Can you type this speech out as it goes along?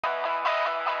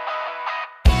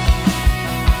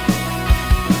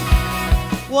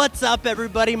What's up,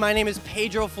 everybody? My name is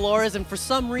Pedro Flores, and for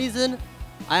some reason,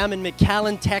 I am in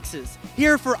McAllen, Texas,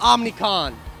 here for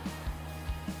Omnicon.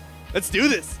 Let's do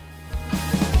this.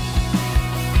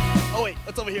 Oh wait,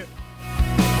 what's over here?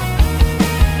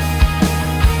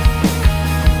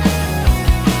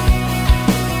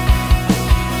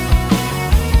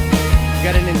 We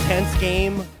got an intense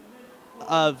game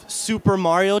of Super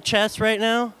Mario chess right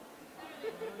now.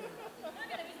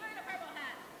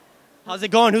 How's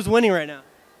it going? Who's winning right now?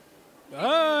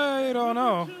 I don't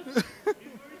know.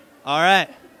 All right.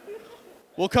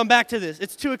 We'll come back to this.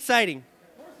 It's too exciting.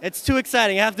 It's too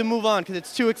exciting. I have to move on because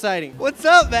it's too exciting. What's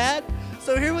up, man?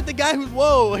 So here with the guy who's,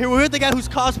 here we're with the guy who's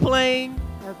cosplaying.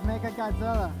 It's Mecha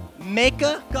Godzilla.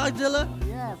 Mecha Godzilla?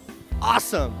 Yes.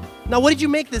 Awesome. Now, what did you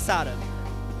make this out of?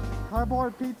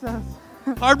 Cardboard pizzas.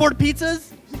 Cardboard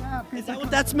pizzas? Yeah, Is that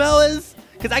what that smell is?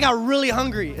 Because I got really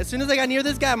hungry. As soon as I got near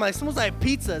this guy, I'm like, it smells like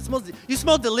pizza. It smells, you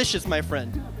smell delicious, my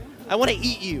friend. I want to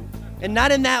eat you. And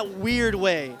not in that weird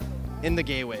way, in the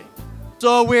gay way.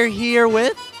 So we're here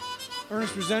with?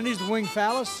 Ernest Resendiz, the Winged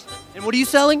Phallus. And what are you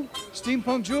selling?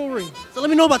 Steampunk jewelry. So let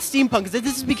me know about steampunk, because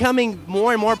this is becoming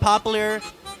more and more popular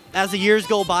as the years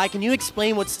go by. Can you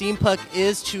explain what steampunk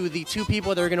is to the two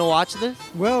people that are going to watch this?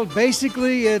 Well,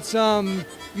 basically, it's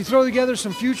you throw together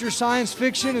some future science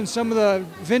fiction and some of the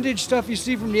vintage stuff you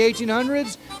see from the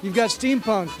 1800s. You've got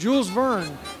steampunk. Jules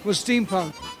Verne was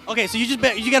steampunk. Okay, so you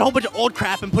got a whole bunch of old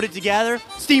crap and put it together.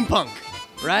 Steampunk,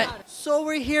 right? So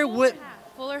we're here with...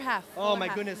 Full or half? Oh my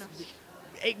goodness.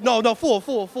 No,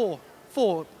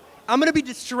 full. I'm gonna be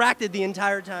distracted the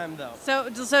entire time though. So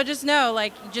just know,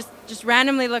 like, just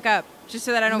randomly look up, just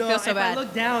so that I don't feel so bad. If I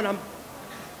look down, I'm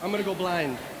gonna go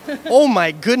blind. Oh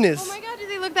my goodness. Oh my God, do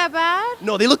they look that bad?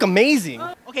 No, they look amazing.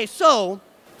 Okay, so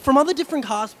from all the different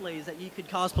cosplays that you could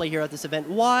cosplay here at this event,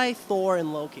 why Thor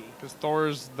and Loki? Because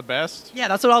Thor's the best. Yeah,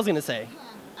 that's what I was gonna say.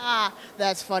 Ah,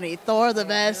 that's funny. Thor the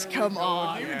best, come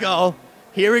on. Here we go.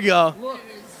 Here we go.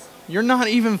 You're not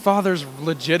even Father's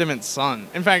legitimate son.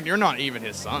 In fact, you're not even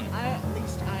his son. At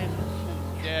least I am.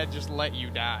 Dad just let you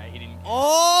die. He didn't.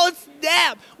 Oh,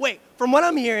 snap! Wait, from what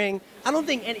I'm hearing, I don't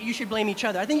think you should blame each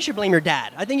other. I think you should blame your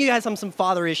dad. I think you guys have some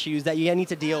father issues that you need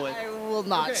to deal with. I will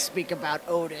not speak about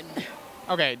Odin.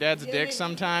 Okay, Dad's a dick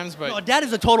sometimes, but... No, Dad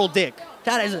is a total dick.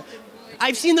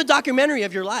 I've seen the documentary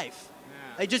of your life.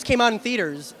 It just came out in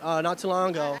theaters not too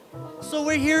long ago. So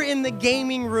we're here in the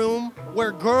gaming room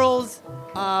where girls,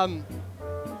 I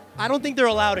don't think they're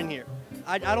allowed in here.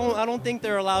 I don't think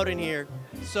they're allowed in here.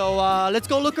 So let's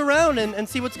go look around and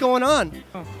see what's going on.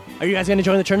 Are you guys gonna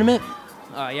join the tournament?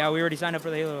 Yeah, we already signed up for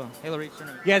the Halo Reach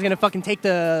tournament. You guys gonna fucking take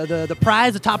the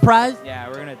prize, the top prize? Yeah,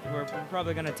 we're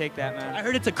probably gonna take that, man. I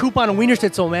heard it's a coupon on Wiener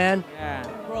Schnitzel, man. Yeah.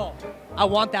 Bro, I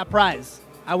want that prize.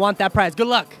 I want that prize. Good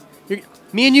luck.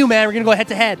 Me and you, man, we're gonna go head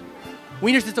to head.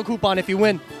 Wiener Schnitzel coupon if you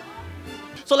win.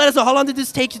 So let us know, how long did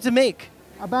this take you to make?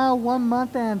 About 1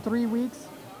 month and 3 weeks.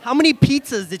 How many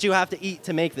pizzas did you have to eat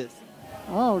to make this?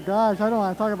 Oh gosh, I don't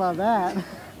want to talk about that.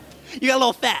 You got a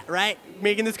little fat, right?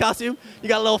 Making this costume? You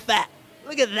got a little fat.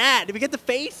 Look at that. Did we get the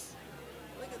face?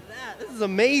 Look at that. This is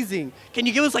amazing. Can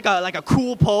you give us like a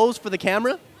cool pose for the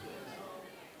camera?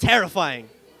 Terrifying.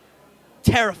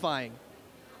 Terrifying.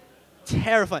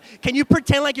 Terrifying. Can you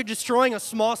pretend like you're destroying a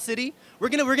small city? We're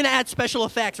gonna add special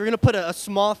effects. We're gonna put a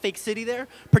small fake city there.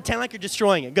 Pretend like you're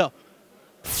destroying it. Go.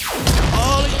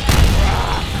 Oh,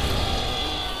 yeah.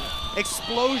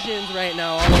 Explosions right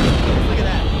now all over the place. Look at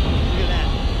that. Look at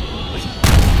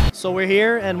that. So we're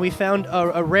here and we found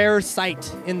a rare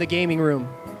sight in the gaming room.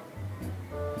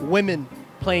 Women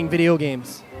playing video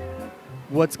games.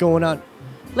 What's going on?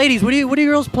 Ladies, what are you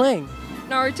girls playing?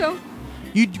 Naruto?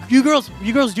 You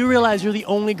girls do realize you're the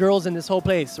only girls in this whole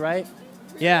place, right?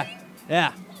 Yeah.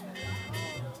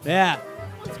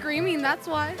 Screaming, that's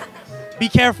why. Be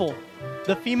careful.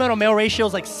 The female to male ratio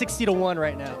is like 60 to 1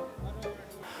 right now.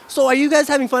 So are you guys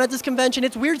having fun at this convention?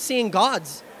 It's weird seeing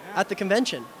gods at the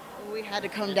convention. We had to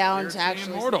come down to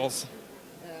actually... Immortals.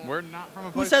 We're not from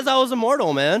a Who place... says I was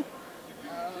immortal, man?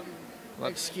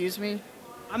 Excuse me?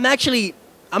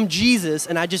 I'm Jesus,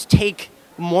 and I just take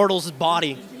mortals'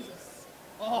 body.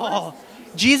 Oh,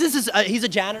 Jesus is, he's a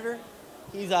janitor.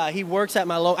 He works at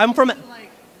my local, I'm from... Like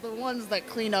the ones that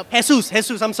clean up...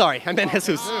 Jesus, I'm sorry. I meant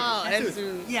Jesus. Oh, Jesus.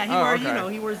 Yeah,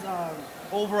 he wears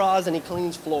overalls and he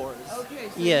cleans floors. Okay,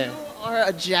 so yeah. you are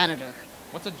a janitor.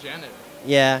 What's a janitor?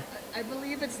 Yeah. I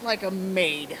believe it's like a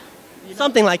maid.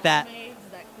 Something like that. Maids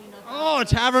that clean up... Oh, a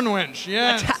tavern wench,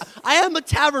 yes. I am a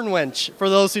tavern wench, for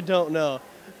those who don't know.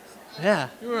 Yeah.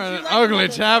 You're an ugly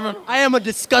tavern. I am a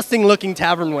disgusting looking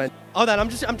tavern wench. Hold on,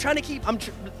 I'm trying to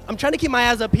keep my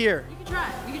ass up here. You can try.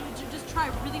 You can just try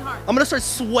really hard. I'm gonna start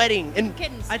sweating, and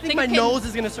Kittens. I think Think my of kittens. nose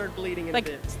is gonna start bleeding in Like-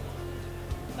 a bit.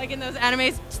 Like in those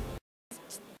animes.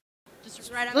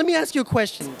 Just right out. Let me ask you a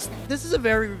question. This is a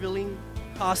very revealing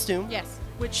costume. Yes.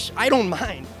 Which I don't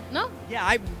mind. No? Yeah,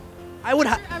 I would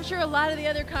have. I'm sure a lot of the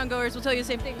other con-goers will tell you the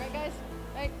same thing, right, guys?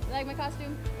 Right? Like my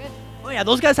costume? Good. Oh yeah,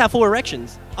 those guys have full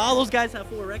erections. All those guys have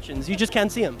full erections. You just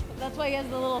can't see them. That's why he has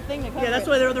the little thing to cover Yeah, that's it.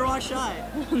 why they're all shy.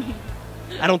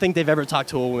 I don't think they've ever talked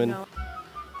to a woman. No.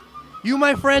 You,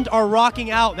 my friend, are rocking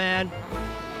out, man.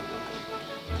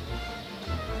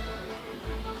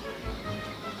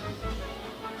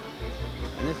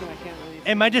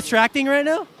 Am I distracting right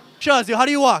now? Shazzy, how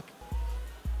do you walk?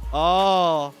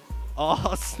 Oh,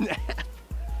 snap.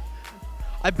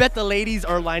 I bet the ladies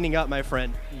are lining up, my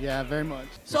friend. Yeah, very much.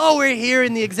 So we're here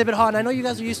in the exhibit hall, and I know you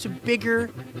guys are used to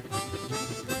bigger,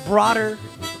 broader,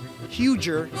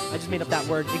 huger, I just made up that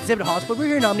word, exhibit halls, but we're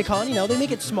here in Omnicon, you know, they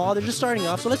make it small, they're just starting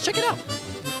off, so let's check it out.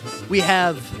 We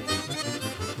have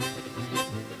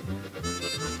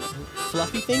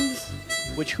fluffy things,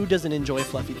 which who doesn't enjoy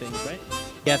fluffy things, right?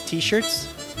 We have t-shirts,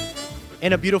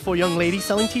 and a beautiful young lady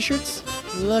selling t-shirts.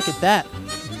 Look at that.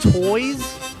 Toys.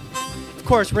 Of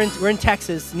course, we're in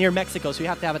Texas, near Mexico, so you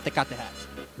have to have a Tecate hat.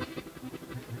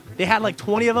 They had like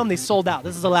 20 of them, they sold out.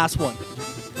 This is the last one.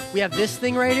 We have this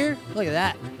thing right here. Look at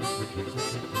that.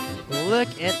 Look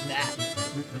at that.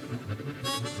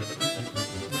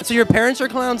 So your parents are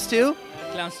clowns too?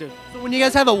 Clowns too. So when you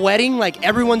guys have a wedding, like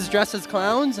everyone's dressed as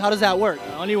clowns, how does that work?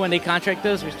 Only when they contract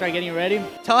us, we start getting ready.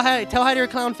 Tell hi to your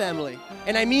clown family.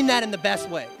 And I mean that in the best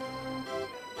way.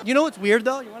 You know what's weird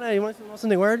though? You want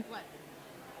something weird? What?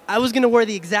 I was gonna wear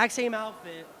the exact same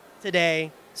outfit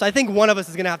today, so I think one of us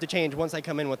is gonna have to change once I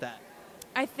come in with that.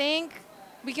 I think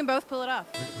we can both pull it off.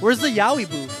 Where's the Yowie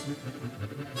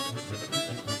booth?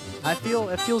 I feel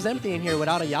it feels empty in here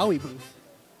without a Yowie booth.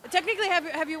 Technically,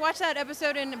 have you watched that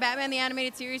episode in Batman the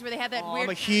Animated Series where they had that Oh, weird? I'm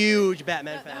a huge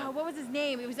Batman fan. What was his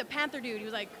name? It was a Panther dude. He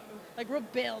was like real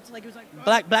built. Like he was like.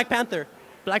 Black Panther.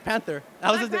 Black Panther.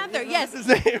 That was Black his Panther, name. yes. That was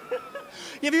his name.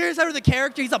 Have you ever heard of the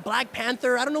character? He's a Black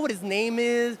Panther. I don't know what his name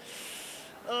is.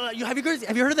 Have you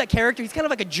heard of that character? He's kind of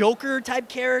like a Joker type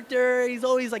character. He's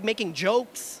always like making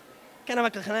jokes. Kind of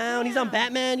like a clown. He's on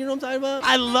Batman. You know what I'm talking about?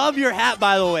 I love your hat,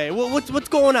 by the way. What's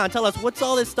going on? Tell us. What's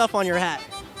all this stuff on your hat?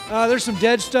 There's some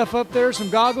dead stuff up there, some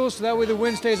goggles, so that way the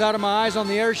wind stays out of my eyes on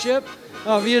the airship.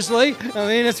 Obviously, I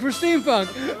mean, it's for steampunk.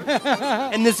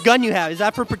 And this gun you have, is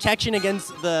that for protection against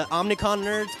the Omnicon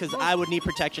nerds? Because I would need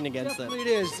protection against them.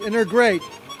 Definitely it is, and they're great.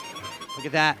 Look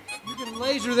at that. You can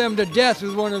laser them to death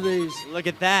with one of these. Look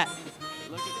at that.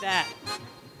 Look at that.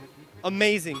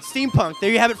 Amazing. Steampunk.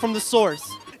 There you have it from the source.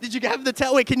 Did you have the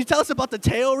tail? Wait, can you tell us about the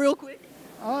tail real quick?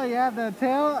 Oh yeah, the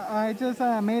tail, I just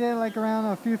made it like around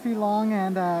a few feet long,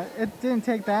 and it didn't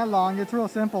take that long. It's real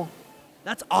simple.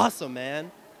 That's awesome,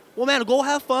 man. Well, man, go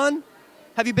have fun.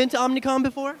 Have you been to Omnicon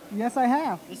before? Yes, I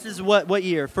have. This is what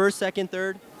year? First, second,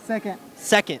 third? Second.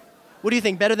 Second. What do you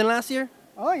think? Better than last year?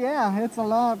 Oh yeah, it's a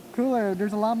lot cooler.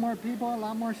 There's a lot more people, a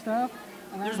lot more stuff.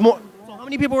 And There's more. So how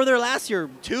many people were there last year?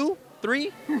 2?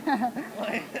 3?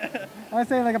 I'd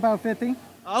say like about 50.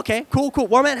 Okay, cool.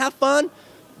 Well, man, have fun.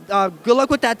 Good luck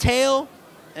with that tail.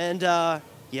 And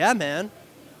yeah, man.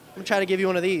 I'm gonna try to give you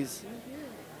one of these.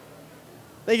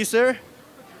 Thank you, sir.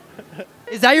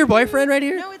 Is that your boyfriend right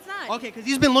here? No, it's not. Okay, because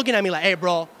he's been looking at me like, hey,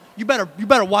 bro, you better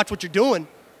watch what you're doing.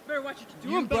 Better watch what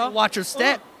you're You doing, better bro. watch your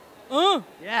step.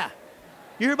 Yeah.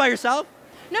 You here by yourself?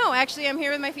 No, actually, I'm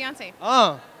here with my fiance.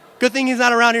 Oh. Good thing he's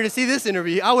not around here to see this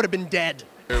interview. I would have been dead.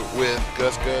 With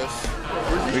Gus.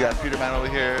 We got Peter Man over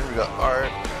here. We got Art.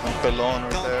 And Pelon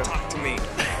right there. Talk to me,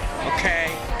 okay?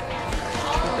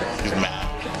 He's mad.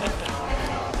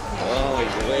 Oh,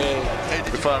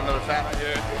 man. We found another fan right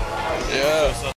here. Yeah.